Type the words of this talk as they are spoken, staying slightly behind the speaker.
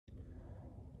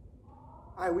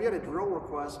Hi, we had a drill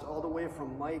request all the way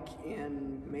from Mike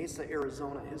in Mesa,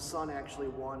 Arizona. His son actually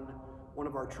won one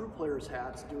of our True Players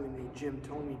hats doing the Jim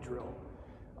Thome drill.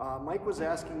 Mike was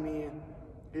asking me,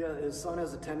 his son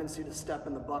has a tendency to step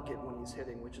in the bucket when he's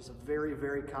hitting, which is a very,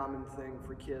 very common thing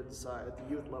for kids at the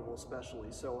youth level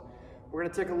especially. So we're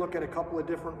going to take a look at a couple of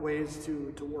different ways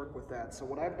to work with that. So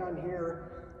what I've done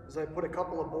here is I put a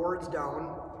couple of boards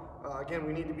down. Again,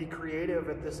 we need to be creative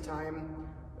at this time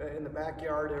in the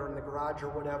backyard or in the garage or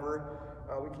whatever.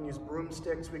 We can use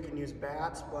broomsticks, we can use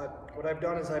bats, but what I've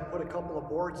done is I put a couple of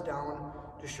boards down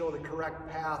to show the correct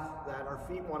path that our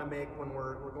feet want to make when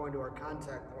we're going to our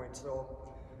contact point. So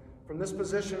from this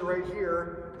position right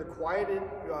here, the quieter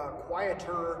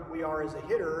we are as a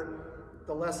hitter,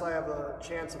 the less I have a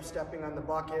chance of stepping on the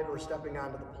bucket or stepping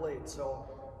onto the plate. So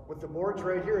with the boards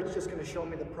right here, it's just going to show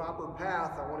me the proper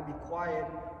path. I want to be quiet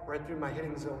right through my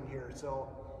hitting zone here. So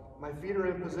my feet are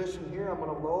in position here. I'm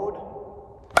going to load.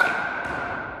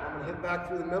 I'm going to hit back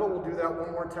through the middle. We'll do that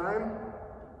one more time.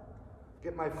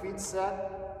 Get my feet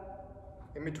set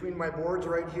in between my boards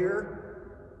right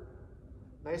here.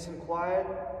 Nice and quiet.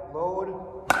 Load.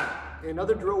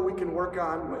 Another drill we can work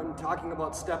on when talking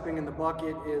about stepping in the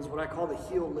bucket is what I call the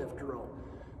heel lift drill.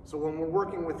 So when we're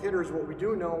working with hitters, what we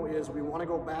do know is we want to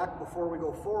go back before we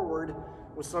go forward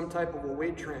with some type of a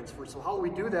weight transfer. So how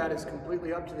we do that is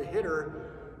completely up to the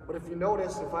hitter. But if you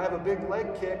notice, if I have a big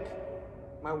leg kick,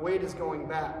 my weight is going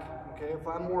back. Okay, if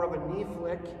I'm more of a knee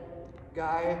flick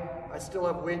guy, I still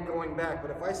have weight going back.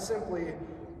 But if I simply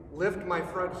lift my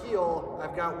front heel,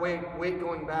 I've got weight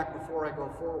going back before I go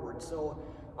forward. So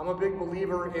I'm a big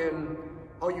believer in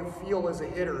how you feel as a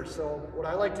hitter. So what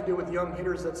I like to do with young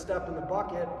hitters that step in the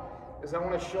bucket is I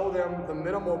want to show them the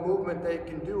minimal movement they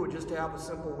can do just to have a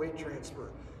simple weight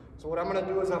transfer. So what I'm going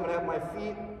to do is I'm going to have my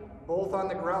feet both on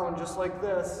the ground just like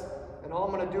this, and all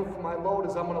I'm going to do for my load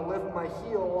is I'm going to lift my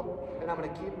heel and I'm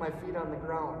going to keep my feet on the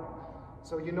ground.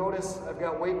 So you notice I've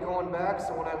got weight going back,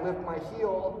 so when I lift my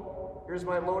heel, here's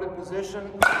my loaded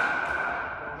position.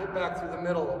 I'll hit back through the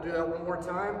middle. I'll do that one more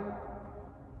time.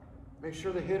 Make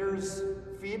sure the hitter's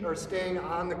feet are staying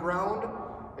on the ground.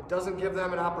 It doesn't give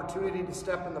them an opportunity to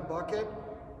step in the bucket.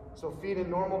 So feet in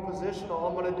normal position, all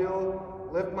I'm going to do,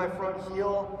 lift my front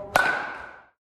heel,